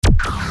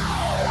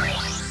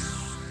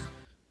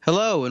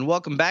Hello, and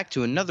welcome back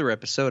to another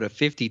episode of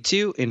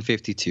 52 in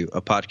 52,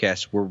 a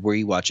podcast where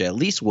we watch at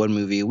least one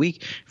movie a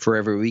week for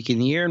every week in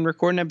the year and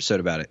record an episode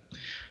about it.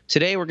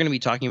 Today, we're going to be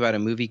talking about a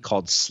movie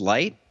called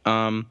Slight.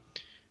 I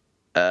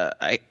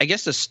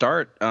guess to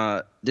start,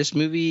 this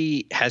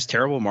movie has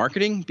terrible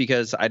marketing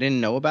because I didn't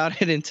know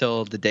about it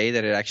until the day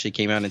that it actually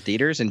came out in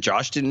theaters, and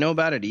Josh didn't know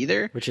about it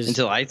either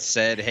until I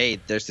said, hey,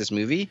 there's this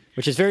movie.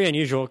 Which is very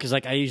unusual because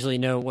I usually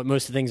know what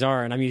most of the things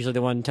are, and I'm usually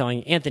the one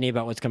telling Anthony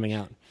about what's coming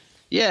out.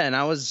 Yeah, and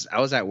I was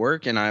at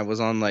work, and I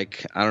was on I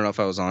don't know if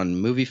I was on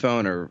Movie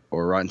Phone or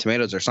Rotten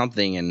Tomatoes or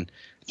something, and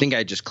I think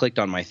I just clicked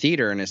on my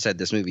theater and it said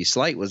this movie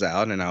Slight was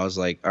out, and I was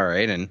like, all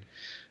right, and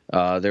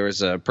there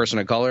was a person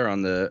of color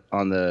on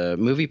the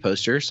movie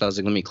poster, so I was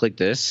like, let me click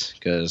this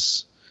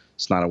because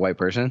it's not a white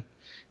person,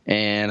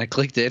 and I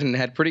clicked it, and it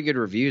had pretty good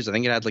reviews. I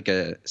think it had like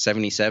a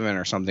 77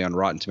 or something on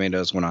Rotten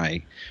Tomatoes when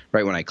I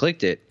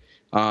clicked it,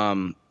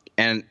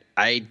 and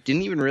I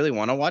didn't even really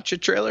want to watch a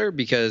trailer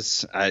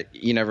because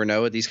you never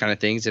know with these kind of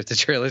things if the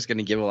trailer is going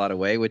to give a lot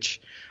away,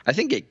 which I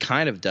think it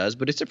kind of does,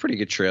 but it's a pretty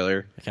good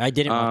trailer. Okay, I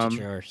didn't watch the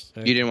trailer. So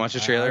you didn't watch the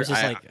trailer? I was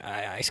just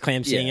I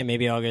clam seeing it.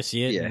 Maybe I'll go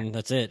see it, and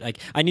that's it. Like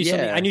I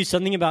knew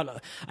something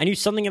about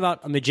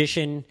a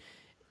magician,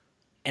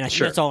 and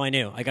that's all I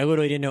knew. Like I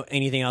literally didn't know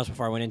anything else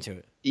before I went into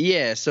it.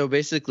 Yeah, so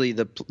basically,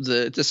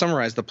 to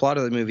summarize, the plot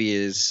of the movie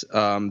is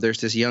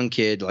there's this young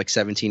kid, like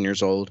 17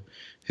 years old,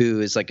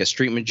 who is like a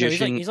street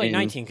magician. No, he's like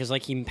 19 because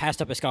he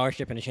passed up a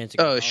scholarship and a chance to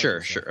go to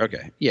college. Sure.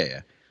 Okay.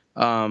 Yeah.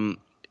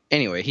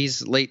 Anyway,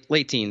 he's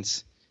late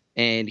teens,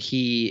 and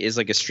he is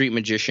like a street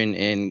magician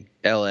in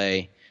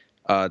L.A.,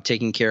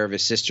 taking care of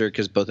his sister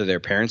because both of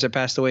their parents have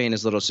passed away, and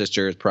his little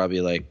sister is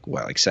probably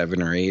like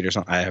 7 or 8 or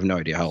something. I have no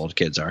idea how old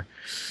kids are.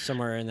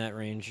 Somewhere in that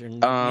range, or maybe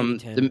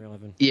 10 or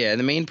 11. Yeah,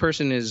 the main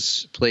person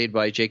is played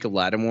by Jacob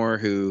Latimore,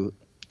 who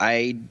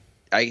I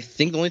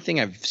think the only thing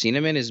I've seen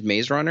him in is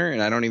Maze Runner,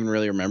 and I don't even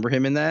really remember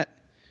him in that.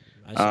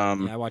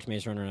 I watched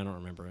Maze Runner, and I don't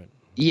remember it.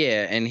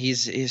 Yeah, and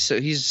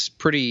he's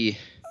pretty.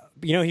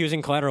 He was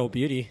in Collateral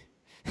Beauty.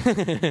 You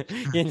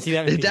didn't see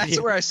that movie? That's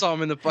where I saw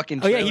him in the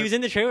fucking trailer. Oh yeah, he was in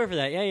the trailer for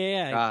that.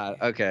 Yeah.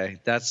 Okay.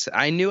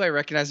 I knew I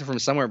recognized him from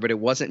somewhere, but it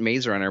wasn't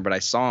Maze Runner. But I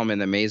saw him in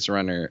the Maze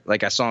Runner.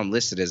 Like I saw him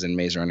listed as in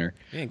Maze Runner.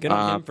 Yeah, good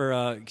on him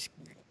for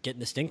getting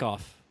the stink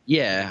off.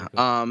 Yeah.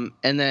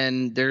 And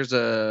then there's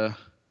a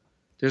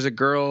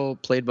girl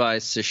played by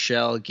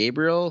Seychelle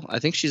Gabriel. I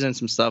think she's in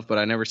some stuff, but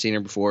I've never seen her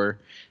before.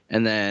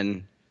 And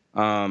then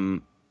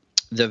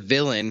the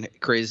villain,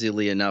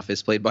 crazily enough,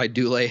 is played by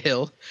Dule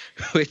Hill,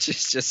 which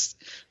is just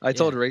 – I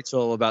told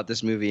Rachel about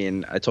this movie,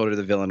 and I told her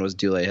the villain was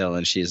Dule Hill,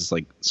 and she's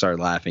like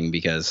started laughing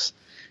because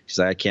she's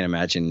like, I can't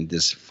imagine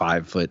this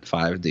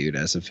 5'5" dude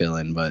as a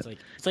villain. But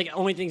it's like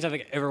only things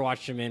I've ever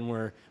watched him in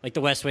were like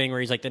The West Wing, where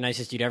he's like the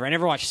nicest dude ever. I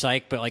never watched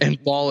Psych, but like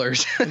and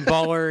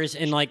Ballers,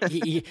 and like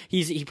he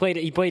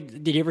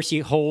played. Did you ever see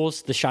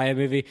Holes, the Shia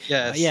movie?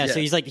 Yes. So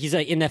he's like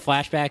in that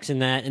flashbacks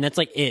and that, and that's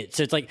like it.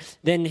 So it's like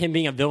then him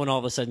being a villain all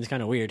of a sudden is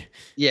kind of weird.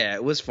 Yeah,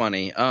 it was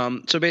funny.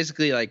 So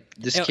basically, like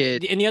this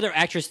kid and the other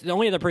actress, the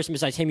only other person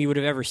besides him you would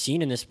have ever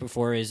seen in this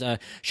before is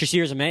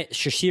Shashir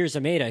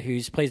Zameda,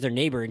 who plays their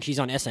neighbor, and she's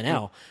on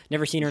SNL.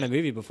 Never seen her in a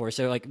movie before,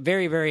 so like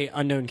very, very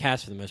unknown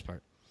cast for the most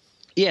part.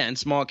 Yeah, and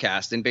small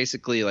cast, and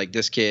basically like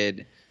this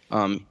kid,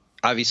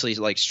 obviously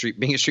like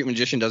being a street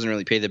magician doesn't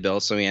really pay the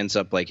bills, so he ends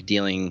up like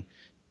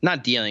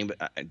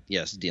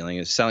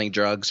selling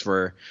drugs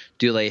for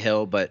Dule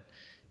Hill, but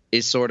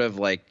is sort of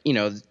like,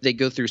 they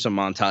go through some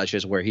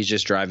montages where he's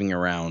just driving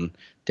around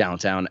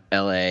downtown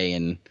LA,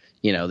 and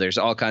there's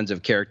all kinds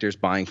of characters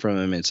buying from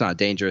him. It's not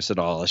dangerous at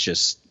all. It's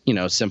just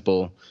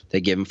simple. They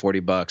give him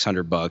 $40,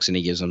 $100, and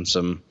he gives them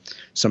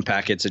some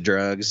packets of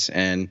drugs,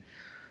 and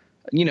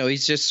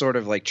he's just sort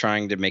of like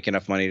trying to make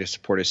enough money to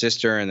support his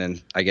sister and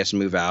then I guess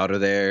move out of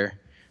there.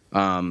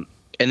 And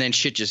then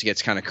shit just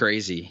gets kind of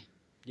crazy.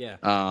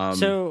 Yeah.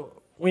 So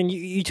when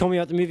you told me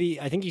about the movie,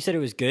 I think you said it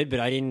was good, but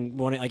I didn't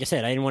want to, like I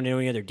said, I didn't want to know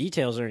any other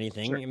details or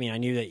anything. Sure. I mean, I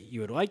knew that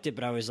you would have liked it,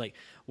 but I was like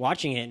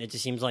watching it and it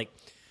just seems like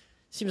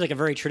a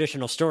very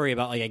traditional story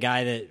about like a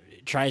guy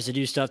that tries to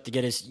do stuff to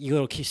get his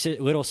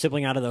little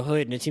sibling out of the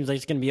hood. And it seems like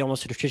it's going to be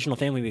almost a traditional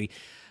family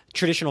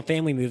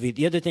movie.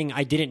 The other thing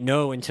I didn't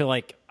know until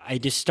like I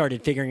just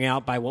started figuring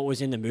out by what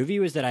was in the movie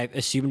was that I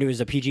assumed it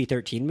was a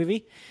PG-13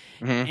 movie.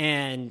 Mm-hmm.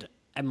 And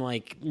I'm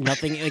like,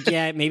 nothing. Like,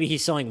 yeah, maybe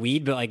he's selling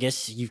weed, but I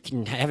guess you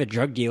can have a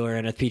drug dealer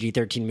in a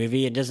PG-13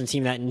 movie. It doesn't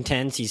seem that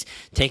intense. He's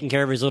taking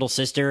care of his little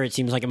sister. It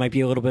seems like it might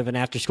be a little bit of an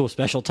after-school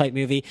special type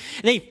movie.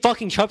 And then he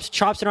fucking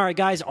chops an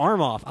guy's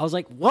arm off. I was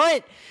like,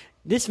 what?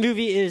 This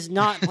movie is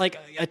not like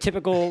a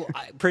typical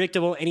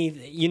predictable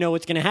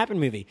what's going to happen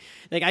movie.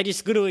 Like I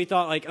just literally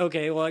thought like,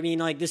 okay, well, I mean,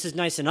 like this is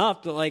nice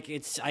enough, but like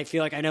I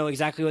feel like I know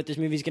exactly what this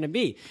movie's going to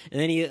be. And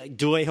then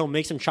Dule Hill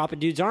makes him chop a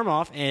dude's arm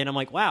off, and I'm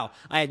like, wow,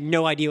 I had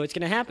no idea what's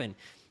going to happen.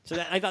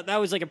 So I thought that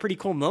was like a pretty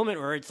cool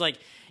moment where it's like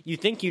you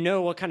think you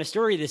know what kind of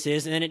story this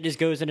is, and then it just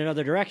goes in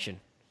another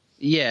direction.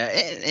 Yeah,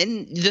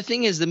 and the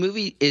thing is, the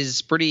movie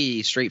is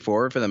pretty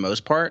straightforward for the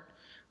most part.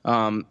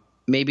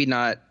 Maybe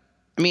not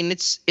I mean,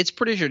 it's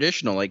pretty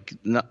traditional. Like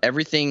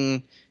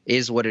everything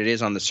is what it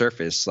is on the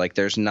surface. Like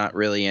there's not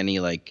really any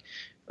like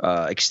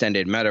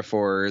extended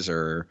metaphors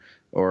or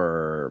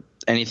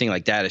anything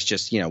like that. It's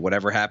just,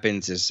 whatever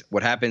happens is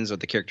what happens. What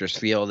the characters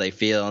feel,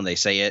 and they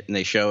say it and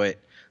they show it.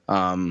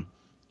 And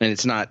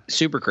it's not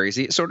super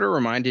crazy. It sort of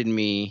reminded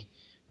me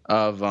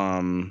of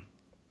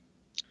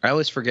I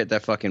always forget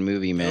that fucking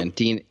movie, man. Nope.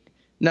 Dean.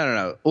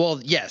 No. Well,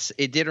 yes,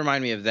 it did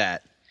remind me of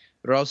that,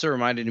 but it also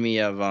reminded me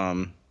of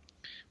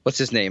what's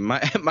his name?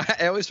 My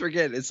I always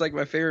forget. It's like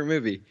my favorite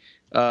movie.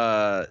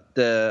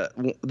 The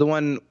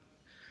one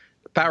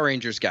Power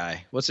Rangers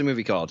guy. What's the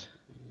movie called?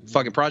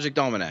 Fucking Project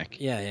Almanac.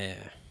 Yeah.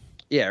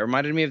 Yeah, it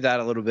reminded me of that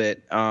a little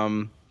bit.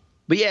 But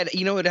yeah,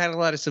 it had a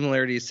lot of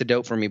similarities to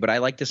Dope for me, but I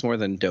like this more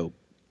than Dope.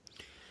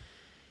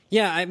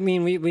 Yeah, I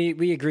mean,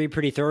 we agree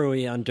pretty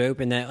thoroughly on Dope,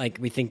 in that like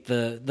we think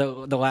the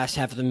last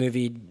half of the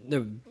movie,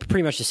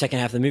 pretty much the second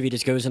half of the movie,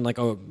 just goes in like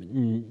a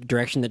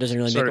direction that doesn't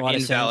really make a lot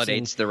of sense.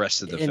 Invalidates the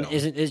rest of the film.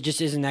 It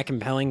just isn't that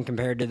compelling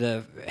compared to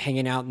the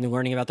hanging out and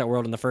learning about that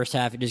world in the first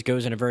half. It just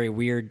goes in a very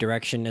weird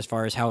direction as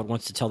far as how it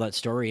wants to tell that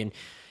story. And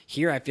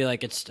here, I feel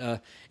like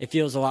it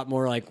feels a lot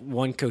more like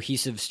one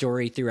cohesive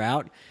story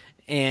throughout.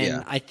 And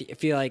yeah. I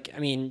feel like, I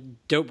mean,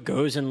 Dope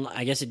goes, and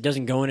I guess it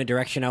doesn't go in a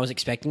direction I was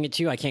expecting it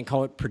to. I can't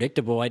call it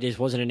predictable. It just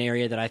wasn't an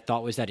area that I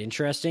thought was that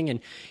interesting. And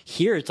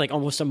here, it's like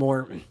almost a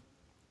more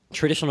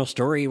traditional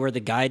story where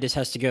the guy just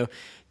has to go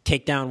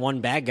take down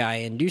one bad guy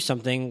and do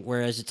something,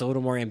 whereas it's a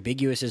little more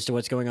ambiguous as to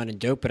what's going on in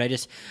Dope. But I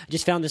just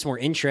found this more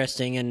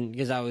interesting, and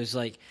because I was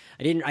like,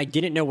 I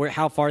didn't know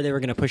how far they were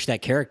going to push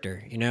that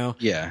character,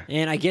 Yeah.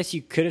 And I guess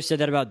you could have said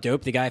that about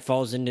Dope. The guy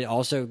falls into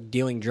also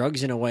dealing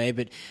drugs in a way,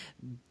 but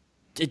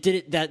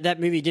that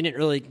movie didn't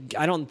really,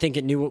 I don't think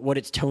it knew what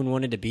its tone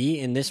wanted to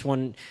be, and this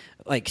one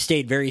like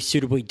stayed very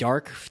suitably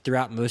dark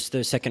throughout most of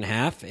the second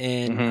half,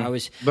 and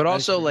but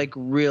also like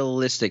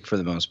realistic for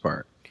the most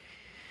part.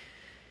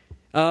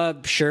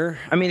 Sure.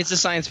 I mean, it's a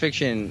science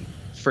fiction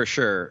for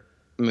sure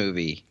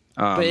movie.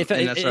 But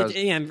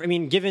I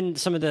mean, given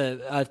some of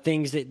the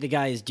things that the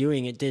guy is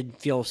doing, it did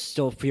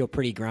still feel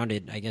pretty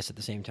grounded, I guess, at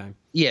the same time.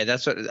 Yeah,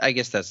 that's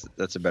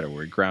a better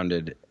word,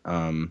 grounded.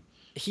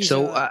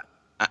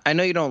 I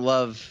know you don't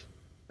love,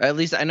 at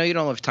least I know you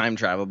don't love time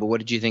travel, but what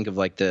did you think of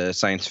like the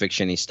science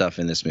fiction-y stuff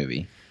in this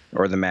movie,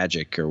 or the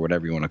magic, or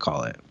whatever you want to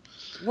call it?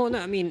 Well, no,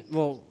 I mean,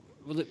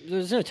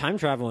 there's no time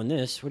travel in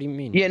this. What do you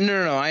mean? Yeah,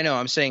 no. I know.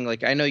 I'm saying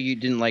like I know you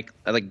didn't like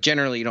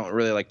generally you don't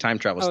really like time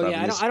travel stuff.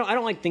 Yeah, I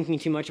don't like thinking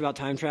too much about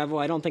time travel.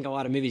 I don't think a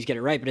lot of movies get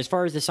it right. But as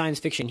far as the science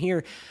fiction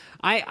here,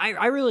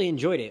 I really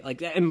enjoyed it.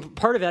 Like, and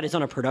part of that is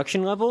on a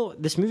production level.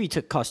 This movie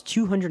cost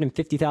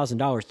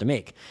 $250,000 to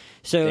make.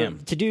 So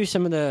to do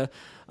some of the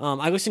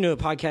I listened to a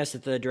podcast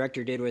that the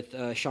director did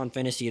with Sean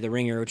Fennessy, The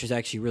Ringer, which was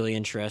actually really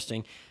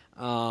interesting.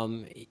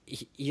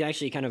 He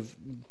actually kind of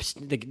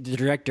the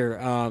director.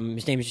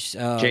 His name is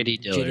J.D.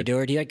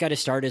 Dillard. He got his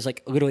start as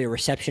like literally a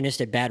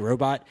receptionist at Bad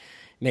Robot.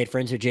 Made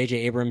friends with J.J.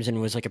 Abrams and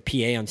was like a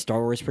PA on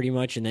Star Wars pretty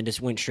much, and then just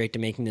went straight to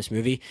making this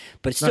movie.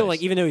 But still,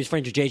 like, even though he was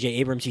friends with J.J.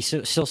 Abrams, he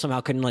still somehow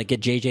couldn't like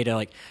get J.J. to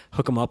like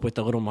hook him up with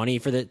a little money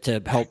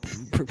to help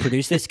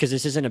produce this, because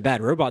this isn't a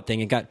Bad Robot thing.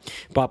 It got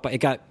bought by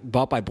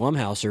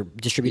Blumhouse, or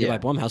distributed by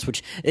Blumhouse,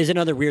 which is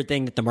another weird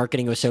thing, that the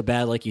marketing was so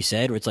bad, like you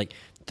said, where it's like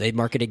they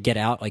marketed Get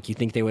Out. Like, you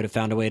think they would have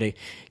found a way to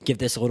give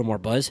this a little more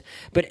buzz.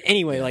 But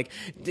anyway, like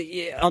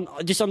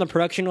just on the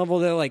production level,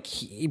 though, like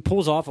he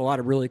pulls off a lot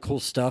of really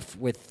cool stuff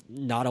with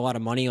not a lot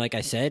of money. Like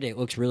I said, it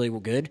looks really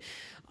good.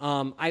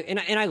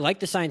 I like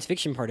the science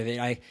fiction part of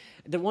it.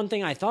 The one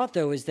thing I thought,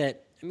 though, is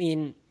that, I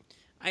mean,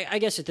 I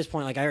guess at this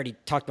point, like, I already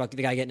talked about the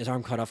guy getting his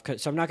arm cut off,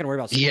 so I'm not going to worry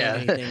about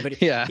spoiling anything. But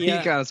he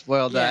kind of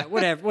spoiled that.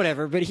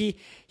 Whatever. But he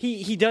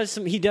does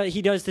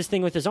this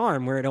thing with his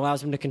arm where it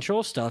allows him to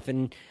control stuff.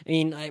 And I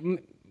mean,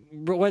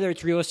 whether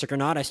it's realistic or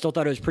not, I still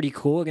thought it was pretty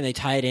cool, and they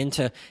tie it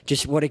into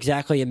just what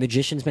exactly a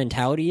magician's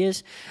mentality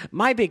is.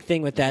 My big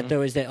thing with that,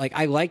 though, is that like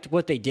I liked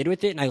what they did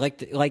with it, and I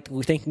liked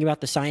thinking about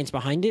the science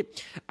behind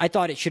it. I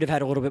thought it should have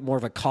had a little bit more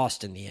of a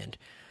cost in the end.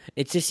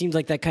 It just seems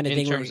like that kind of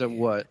thing. In terms of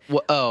what?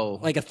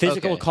 Like a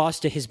physical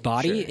cost to his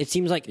body. Sure. It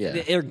seems like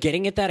they're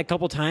getting at that a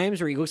couple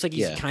times, where he looks like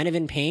he's kind of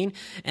in pain.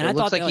 And it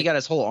looks like he got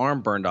his whole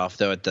arm burned off,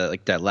 though, at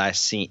that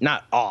last scene.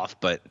 Not off,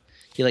 but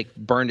he like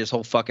burned his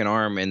whole fucking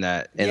arm in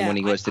that, and when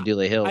he goes to Dule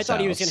Hill's I thought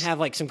house. He was gonna have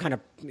like some kind of.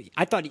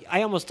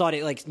 I almost thought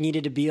it like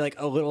needed to be like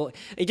a little.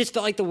 It just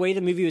felt like the way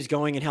the movie was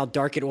going and how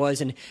dark it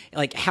was, and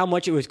like how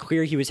much it was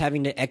clear he was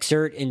having to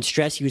exert and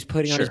stress he was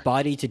putting on his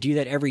body to do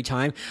that every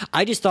time.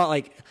 I just thought,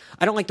 like,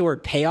 I don't like the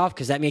word payoff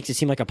because that makes it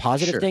seem like a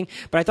positive thing,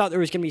 but I thought there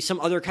was gonna be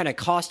some other kind of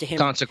cost to him.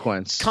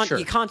 Consequence.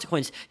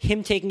 Consequence.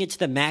 Him taking it to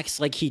the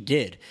max like he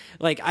did.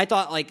 Like, I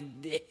thought like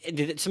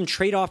some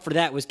trade off for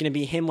that was gonna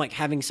be him like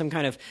having some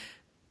kind of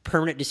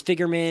permanent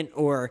disfigurement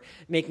or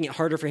making it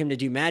harder for him to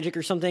do magic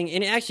or something,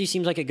 and it actually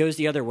seems like it goes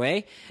the other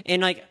way,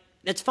 and like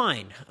that's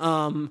fine.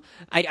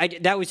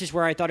 That was just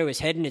where I thought it was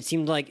heading. It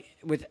seemed like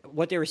with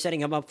what they were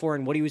setting him up for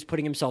and what he was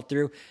putting himself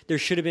through, there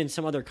should have been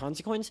some other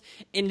consequence.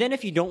 And then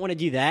if you don't want to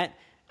do that,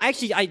 I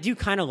do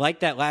kind of like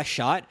that last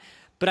shot,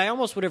 but I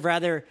almost would have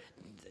rather.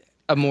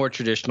 a more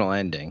traditional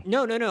ending.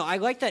 No. I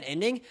like that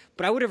ending,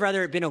 but I would have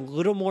rather it been a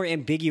little more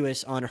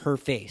ambiguous on her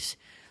face.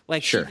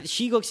 Like Sure.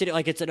 she looks at it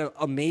like it's an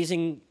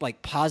amazing,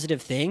 like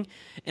positive thing,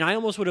 and I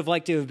almost would have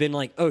liked to have been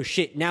like, oh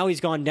shit, now he's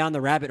gone down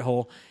the rabbit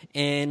hole,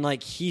 and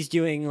like he's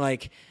doing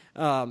like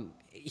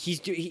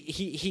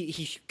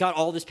he got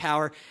all this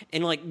power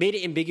and like made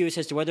it ambiguous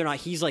as to whether or not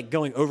he's like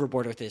going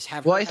overboard with this.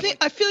 I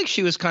feel like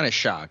she was kind of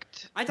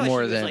shocked. I thought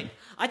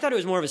I thought it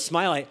was more of a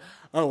smile, like,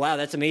 oh wow,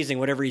 that's amazing,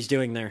 whatever he's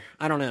doing there.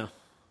 I don't know.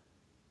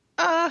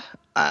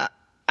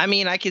 I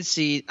mean, I could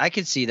see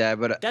that,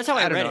 but that's how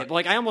I read know. it. But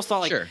like, I almost thought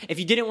like Sure. if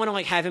you didn't want to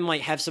like have him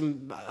like have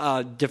some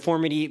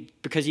deformity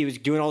because he was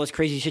doing all this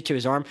crazy shit to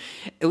his arm,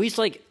 at least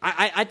like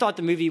I thought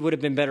the movie would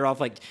have been better off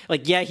like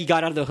yeah, he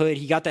got out of the hood,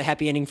 he got the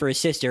happy ending for his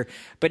sister,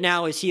 but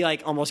now is he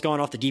like almost going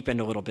off the deep end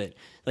a little bit?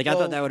 Like I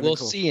thought that would have been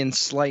cool. We'll see in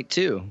Slight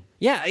 2.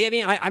 Yeah, I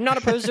mean, I'm not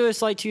opposed to a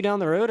Slight 2 down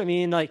the road. I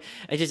mean, like,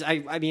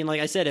 I mean,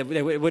 like I said,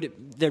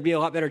 there'd be a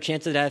lot better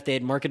chance of that if they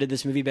had marketed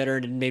this movie better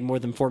and made more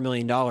than $4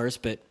 million.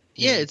 But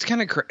yeah, it's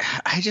kind of.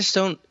 I just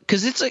don't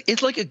because it's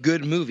like a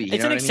good movie.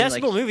 It's an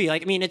accessible movie.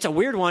 Like, I mean, it's a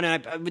weird one.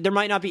 And there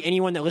might not be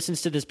anyone that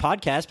listens to this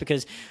podcast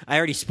because I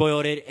already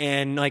spoiled it,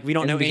 and like we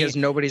don't know because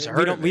nobody's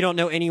heard of it. We don't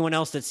know anyone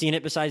else that's seen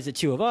it besides the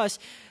two of us.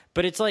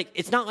 But it's like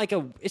it's not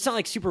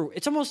like super.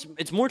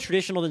 It's more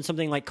traditional than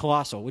something like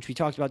Colossal, which we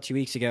talked about 2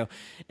 weeks ago.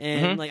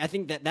 And like I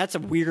think that's a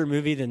weirder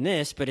movie than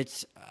this, but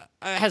it's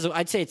has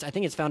I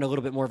think it's found a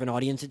little bit more of an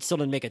audience. It still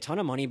didn't make a ton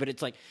of money, but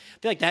it's like I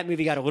feel like that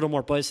movie got a little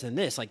more buzz than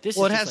this. Like this,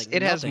 well, is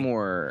it has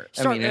more.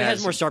 It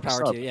has more star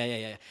power too.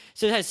 Yeah.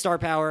 So it has star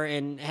power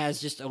and has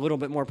just a little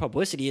bit more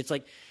publicity. It's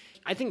like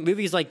I think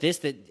movies like this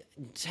that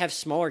have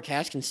smaller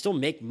casts can still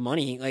make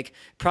money. Like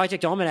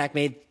Project Almanac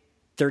made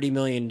 $30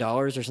 million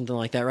or something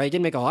like that, right? It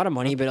didn't make a lot of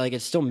money, but like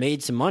it still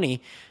made some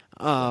money.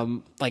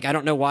 Like I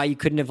don't know why you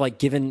couldn't have like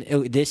given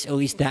this at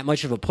least that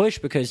much of a push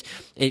because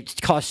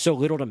it costs so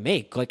little to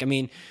make. Like I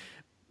mean,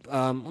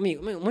 let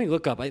me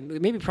look up. I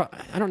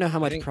don't know how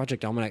much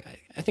Project Almanac.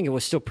 I think it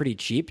was still pretty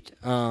cheap.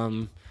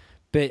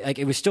 But like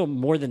it was still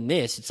more than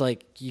this. It's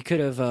like you could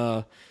have.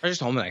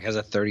 Project Almanac has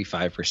a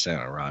 35%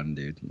 on Rotten,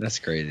 dude. That's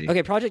crazy.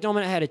 Okay, Project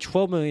Almanac had a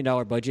 $12 million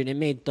budget. And it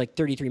made like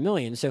 $33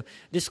 million. So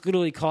this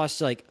literally costs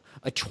like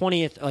a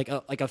 20th, like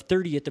a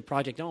 30th of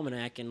Project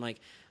Almanac, and like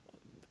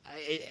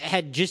it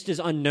had just as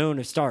unknown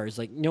of stars.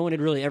 Like no one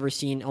had really ever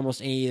seen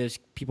almost any of those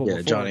people. Yeah,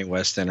 before. Johnny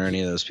Weston or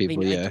any of those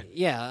people.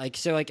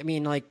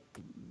 Like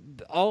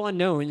all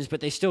unknowns, but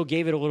they still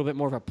gave it a little bit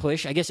more of a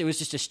push. I guess it was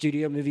just a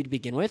studio movie to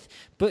begin with,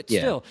 but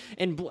still.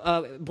 And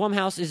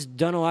Blumhouse has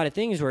done a lot of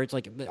things where it's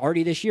like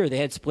already this year they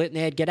had Split and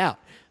they had Get Out.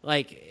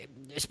 Like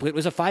Split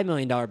was a $5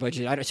 million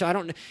budget, so I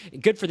don't.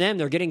 Good for them;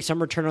 they're getting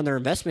some return on their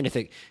investment if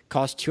it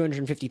costs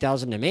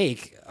 $250,000 to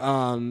make.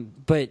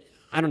 But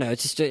I don't know.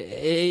 It's just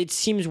it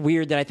seems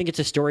weird that I think it's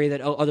a story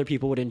that other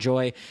people would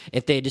enjoy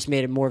if they just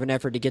made more of an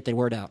effort to get the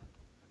word out.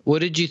 What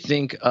did you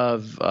think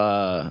of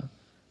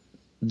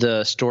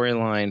the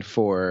storyline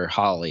for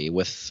Holly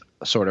with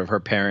sort of her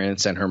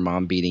parents and her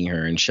mom beating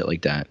her and shit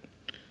like that?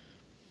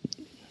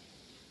 Do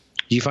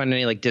you find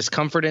any like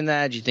discomfort in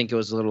that? Do you think it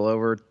was a little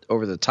over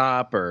the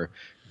top or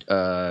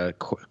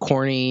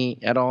corny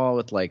at all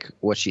with like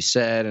what she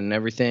said and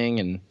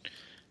everything? And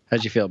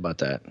how'd you feel about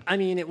that? I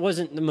mean, it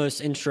wasn't the most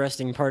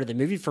interesting part of the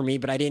movie for me,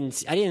 but I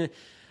didn't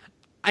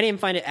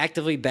find it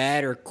actively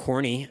bad or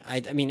corny.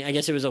 I mean, I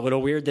guess it was a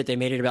little weird that they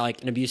made it about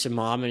like an abusive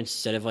mom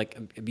instead of like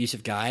an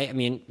abusive guy. I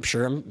mean,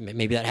 sure,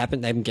 maybe that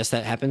happened. I guess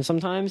that happens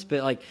sometimes,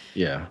 but like,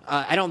 yeah,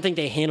 I don't think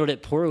they handled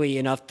it poorly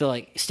enough to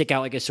like stick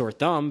out like a sore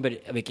thumb.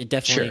 But like, it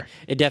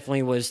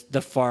definitely was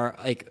the far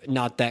like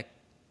not that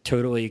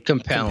totally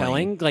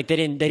compelling. Like they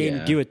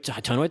didn't do a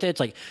ton with it. It's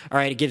like, all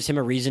right, it gives him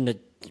a reason to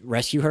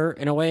rescue her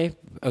in a way.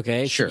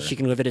 Okay, sure, she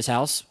can live at his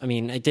house. I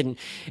mean, it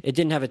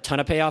didn't have a ton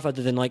of payoff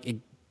other than like it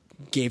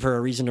gave her a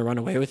reason to run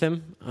away with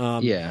him.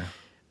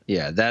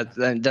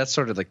 That's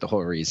sort of like the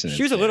whole reason.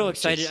 She was a little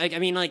excited. I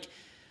mean, like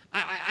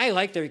I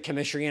like their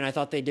chemistry, and I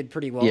thought they did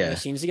pretty well in the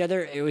scenes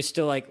together. It was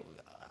still like,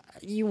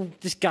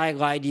 this guy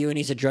lied to you, and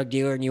he's a drug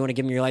dealer, and you want to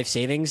give him your life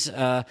savings.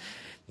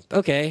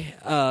 Okay,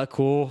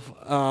 cool.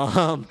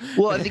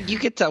 Well, I think you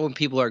could tell when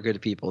people are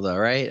good people, though,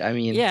 right? I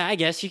mean, yeah, I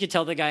guess you could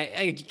tell the guy.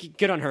 Hey,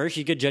 good on her.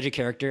 She could judge a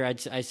character,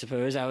 I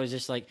suppose. I was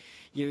just like,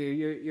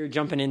 you're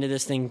jumping into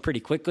this thing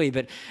pretty quickly,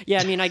 but yeah,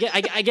 I mean, I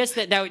guess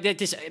that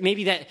this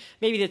maybe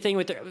the thing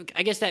with her,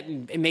 I guess that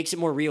it makes it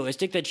more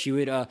realistic that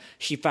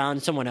she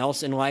found someone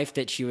else in life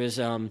that she was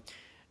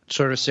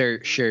sort of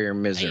share your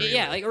misery.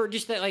 Yeah, like, or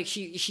just that, like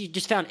she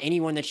just found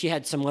anyone that she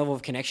had some level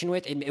of connection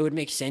with, and it would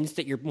make sense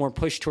that you're more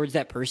pushed towards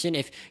that person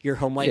if your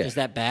home life is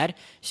that bad.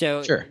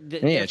 So sure,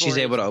 she's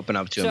able to open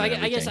up to him. So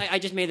I guess I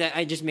just made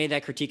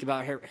that critique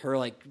about her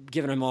like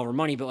giving him all her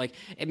money, but like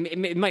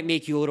it might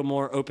make you a little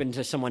more open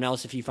to someone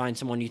else if you find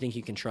someone you think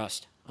you can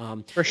trust.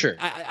 For sure.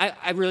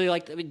 I really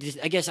liked.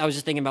 I guess I was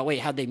just thinking about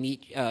how'd they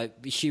meet?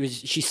 She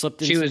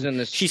slipped in. She was in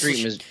the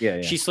street.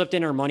 She slipped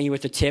in her money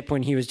with a tip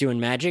when he was doing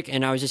magic,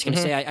 and I was just going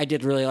to say I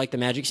did really like the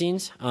magic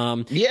scenes. They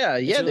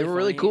were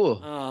really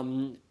cool.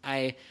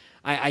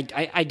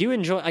 I do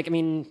enjoy. Like, I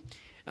mean,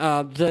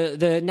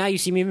 The Now You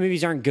See Me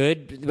movies aren't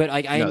good, but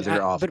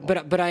they're awful.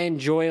 But I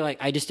enjoy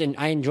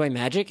I enjoy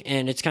Magic,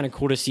 and it's kind of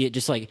cool to see it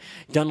just like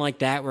done like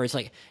that, where it's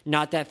like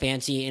not that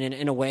fancy, and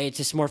in a way it's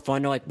just more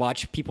fun to like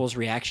watch people's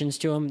reactions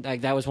to them.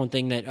 Like that was one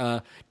thing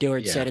that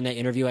Dillard said in that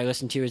interview I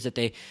listened to, is that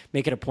they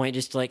make it a point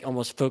just to like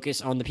almost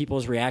focus on the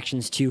people's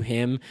reactions to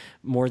him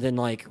more than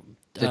like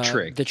the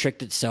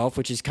trick itself,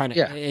 which is kind of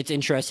it's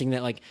interesting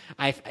that like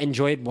I've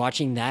enjoyed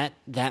watching that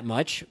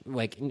much,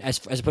 like as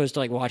opposed to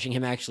like watching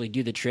him actually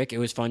do the trick. It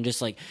was fun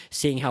just like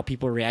seeing how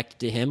people reacted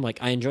to him. Like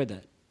I enjoyed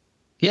that.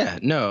 Yeah,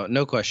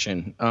 no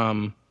question.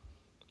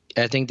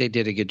 I think they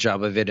did a good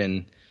job of it,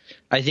 and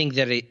I think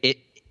that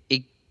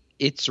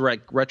it's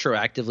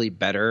retroactively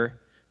better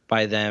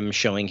by them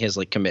showing his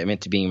like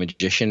commitment to being a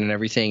magician and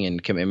everything,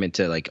 and commitment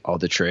to like all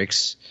the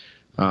tricks.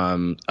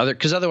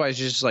 Because otherwise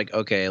you're just like,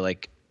 okay,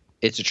 like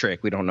it's a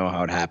trick, we don't know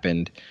how it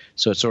happened,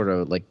 so it's sort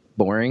of like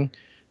boring.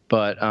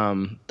 But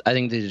I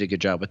think they did a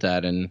good job with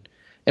that, and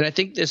I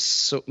think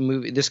this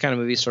kind of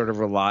movie sort of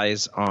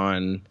relies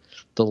on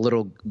the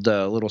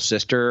little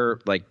sister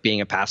like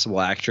being a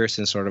passable actress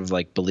and sort of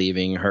like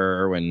believing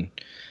her when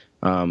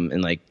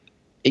and like,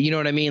 you know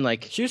what I mean,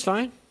 like she was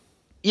fine.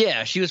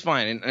 Yeah, she was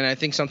fine, and I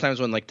think sometimes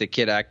when like the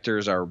kid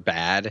actors are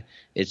bad,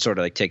 it sort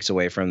of like takes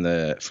away from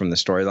the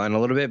storyline a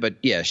little bit. But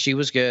yeah, she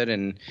was good,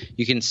 and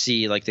you can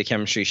see like the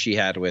chemistry she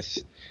had with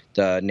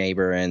the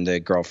neighbor and the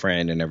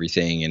girlfriend and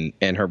everything,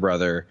 and her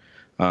brother.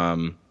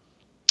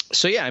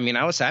 So yeah, I mean,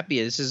 I was happy.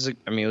 It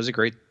was a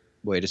great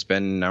way to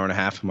spend an hour and a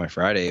half of my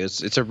Friday.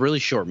 It's a really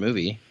short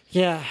movie.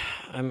 Yeah,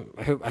 I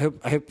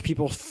hope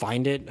people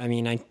find it. I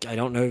mean, I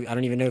don't know. I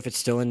don't even know if it's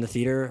still in the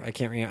theater. I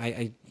can't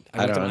remember.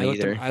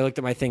 I looked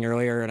at my thing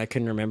earlier and I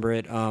couldn't remember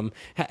it.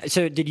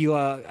 So did you?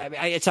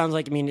 It sounds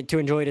like, I mean, to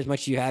enjoy it as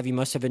much as you have, you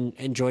must have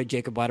enjoyed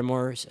Jacob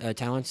Lattimore's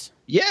talents.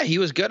 Yeah, he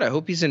was good. I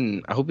hope he's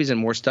in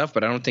more stuff,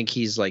 but I don't think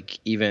he's like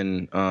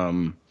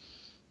even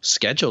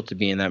scheduled to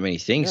be in that many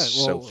things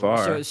so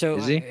far. So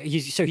is he?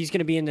 He's going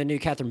to be in the new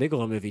Catherine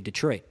Bigelow movie,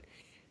 Detroit.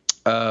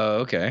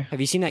 Okay.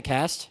 Have you seen that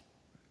cast?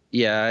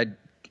 Yeah,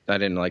 I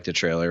didn't like the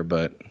trailer,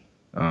 but.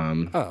 I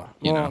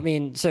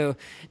mean, so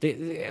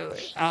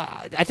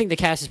I think the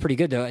cast is pretty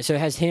good though. So it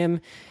has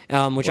him,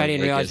 which I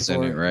didn't realize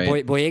before.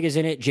 Boyega's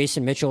in it.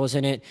 Jason Mitchell is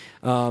in it.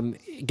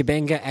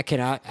 Gabenga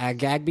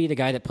Agagbi, the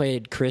guy that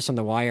played Chris on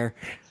The Wire,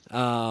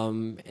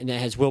 and it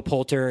has Will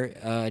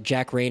Poulter,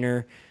 Jack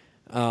Rayner,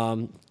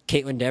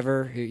 Caitlin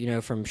Dever,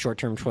 who from Short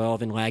Term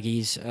 12 and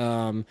Laggies,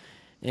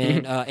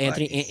 and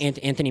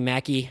Anthony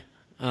Mackie.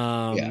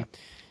 Yeah.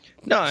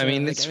 No, I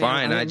mean it's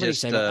fine.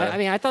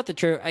 I thought the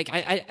trailer.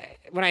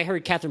 When I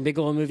heard Catherine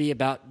Bigelow movie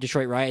about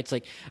Detroit riots,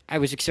 like I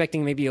was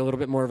expecting maybe a little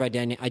bit more of a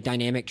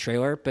dynamic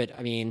trailer, but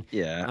I mean,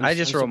 yeah, I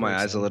just roll my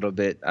eyes a little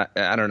bit.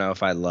 I don't know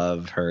if I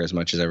love her as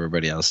much as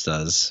everybody else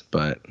does,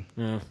 but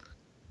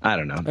I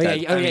don't know.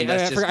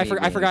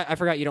 I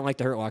forgot you don't like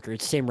The Hurt Locker.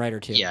 It's the same writer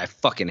too. Yeah, I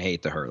fucking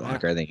hate The Hurt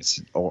Locker. I think it's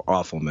an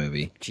awful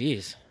movie.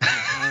 Jeez.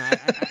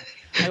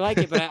 I like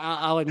it, but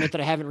I'll admit that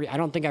I haven't. I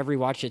don't think I've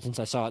rewatched it since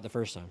I saw it the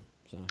first time.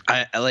 So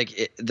I like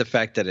it, the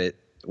fact that it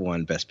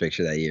won Best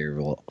Picture that year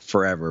will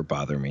forever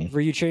bother me.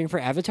 Were you cheering for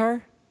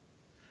Avatar?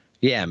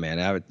 Yeah, man.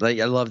 I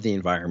love the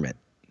environment.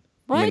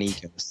 What?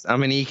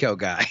 I'm an eco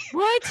guy.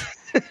 What?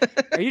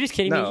 Are you just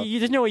kidding me?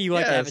 There's no way you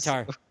like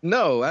Avatar.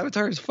 No,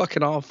 Avatar is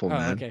fucking awful,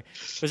 man. Okay.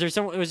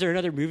 Was there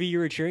another movie you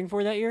were cheering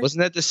for that year?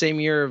 Wasn't that the same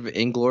year of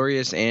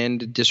Inglourious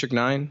and District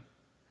 9?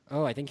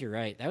 Oh, I think you're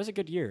right. That was a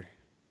good year.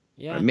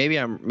 Yeah. Maybe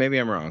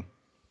I'm wrong.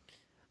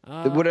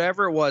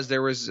 Whatever it was,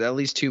 there was at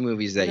least two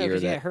movies that year.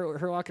 Yeah,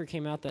 Hurt Locker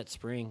came out that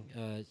spring.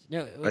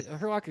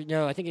 Hurt Locker.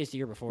 No, I think it's the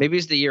year before. Maybe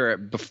it's the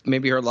year.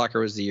 Maybe Hurt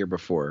Locker was the year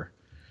before.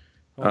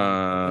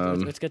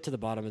 Let's get to the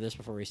bottom of this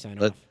before we sign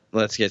off.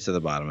 Let's get to the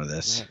bottom of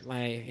this.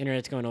 My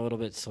internet's going a little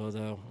bit slow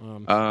though.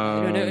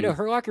 No,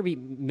 Hurt Locker beat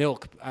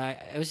Milk.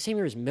 It was the same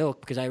year as Milk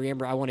because I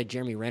remember I wanted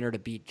Jeremy Renner to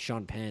beat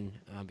Sean Penn,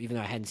 even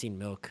though I hadn't seen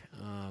Milk.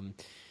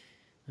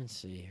 Let's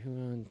see,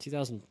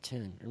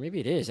 2010, or maybe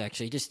it is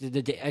actually. Just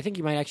I think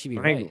you might actually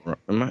be right.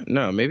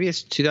 No, maybe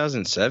it's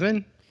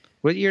 2007.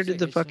 What year did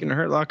the fucking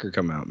Hurt Locker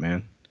come out,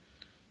 man?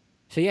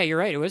 So yeah, you're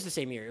right. It was the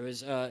same year. It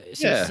was the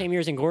same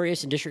year as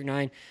Inglourious and District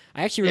 9.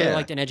 I actually really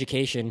liked An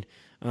Education.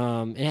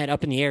 It had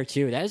Up in the Air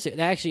too. I like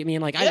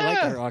the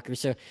Hurt Locker.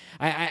 So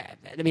I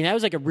mean, that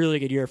was like a really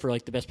good year for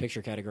like the Best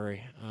Picture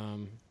category.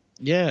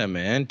 Yeah,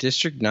 man.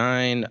 District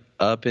 9,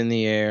 Up in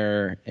the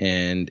Air,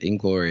 and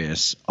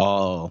Inglourious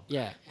all.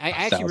 Yeah, I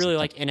actually really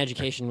like An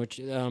Education,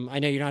 which I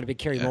know you're not a big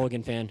Carey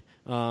Mulligan fan,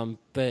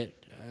 but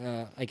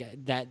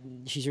like that,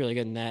 she's really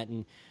good in that.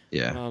 And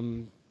I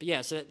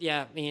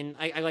mean,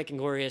 I like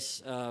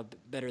Inglourious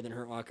better than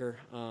Hurt Locker,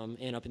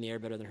 and Up in the Air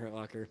better than Hurt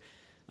Locker.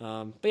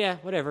 But yeah,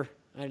 whatever.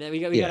 We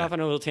got off on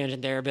a little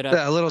tangent there, but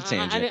a little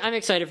tangent. I'm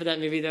excited for that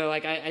movie though.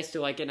 Like I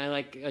still like it, and I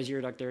like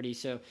Zero Dark 30,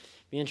 so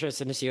be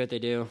interested to see what they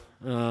do.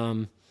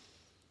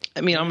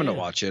 I mean, I'm gonna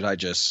watch it.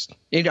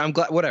 I'm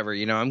glad. Whatever,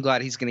 I'm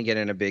glad he's gonna get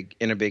in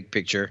a big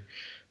picture.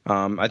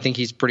 I think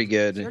he's pretty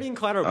good. He's already in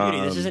Collateral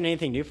Beauty. This isn't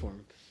anything new for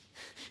him.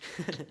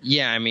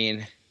 Yeah, I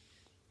mean,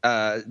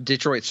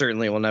 Detroit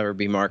certainly will never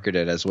be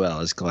marketed as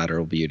well as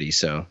Collateral Beauty.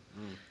 So,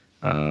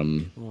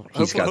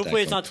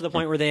 hopefully it's not to the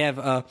point where they have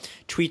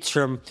tweets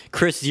from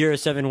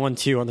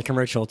Chris0712 on the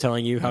commercial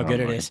telling you how good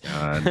it is.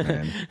 God,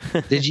 man.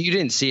 You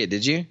didn't see it,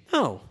 did you?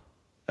 No.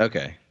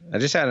 Okay. I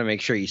just had to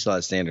make sure you still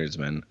had standards,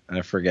 man.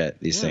 I forget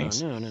these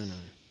things. No.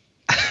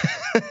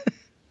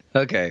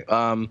 Okay.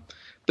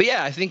 But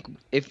yeah, I think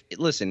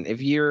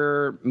if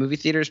your movie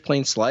theater is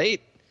playing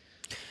Slight,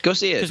 go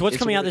see it. Because what's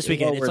coming out this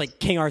weekend? It's like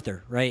King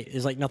Arthur, right?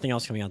 There's like nothing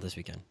else coming out this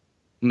weekend.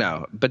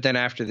 No, but then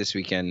after this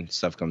weekend,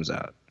 stuff comes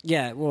out.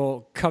 Yeah,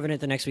 well,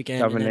 Covenant the next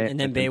weekend, and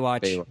then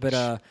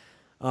Baywatch.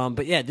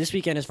 But yeah, this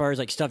weekend, as far as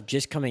like stuff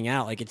just coming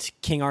out, like it's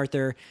King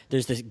Arthur.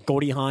 There's this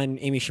Goldie Hawn,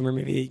 Amy Schumer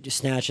movie, just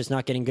Snatch. It's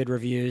not getting good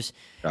reviews.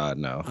 God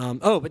no.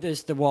 But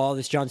there's The Wall,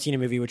 this John Cena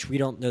movie, which we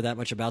don't know that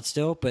much about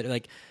still. But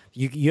like,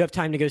 you have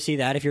time to go see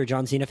that if you're a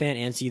John Cena fan,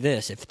 and see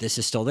this if this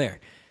is still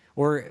there.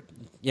 Or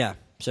yeah,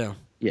 so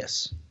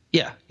yes,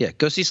 yeah.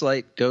 Go see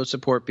Slight. Go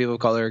support people of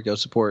color. Go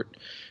support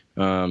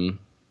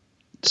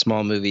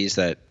small movies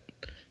that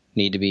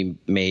need to be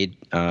made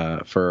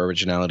for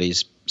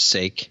originality's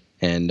sake.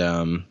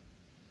 And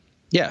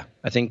yeah,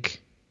 I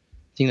think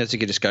that's a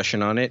good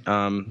discussion on it.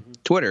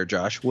 Twitter,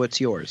 Josh, what's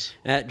yours?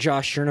 At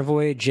Josh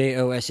Chernovoy,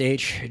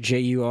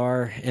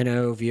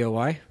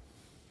 JoshJurnovoi.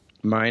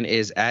 Mine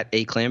is at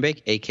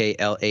AKlambake,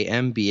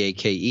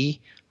 AKLAMBAKE.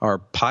 Our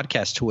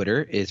podcast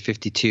Twitter is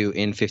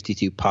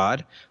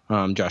 52in52pod.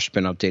 Josh has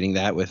been updating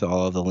that with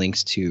all of the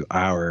links to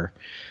our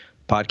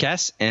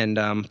podcasts. And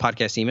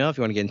podcast email, if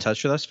you want to get in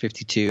touch with us,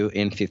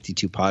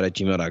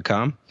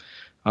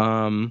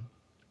 52in52pod@gmail.com.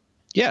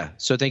 Yeah,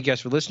 so thank you guys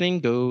for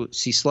listening. Go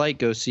see Slight,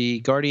 go see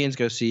Guardians,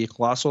 go see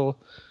Colossal,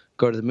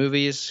 go to the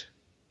movies,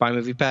 buy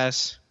Movie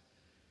Pass.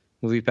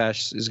 Movie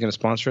Pass is going to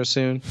sponsor us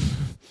soon.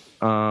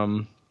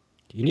 You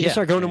need to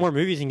start going to more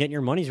movies and getting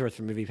your money's worth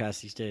from Movie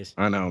Pass these days.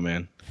 I know,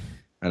 man.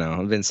 I know.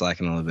 I've been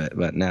slacking a little bit,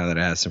 but now that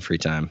I have some free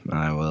time,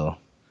 I'll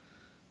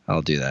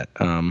do that.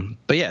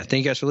 But yeah,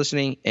 thank you guys for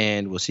listening,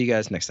 and we'll see you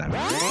guys next time.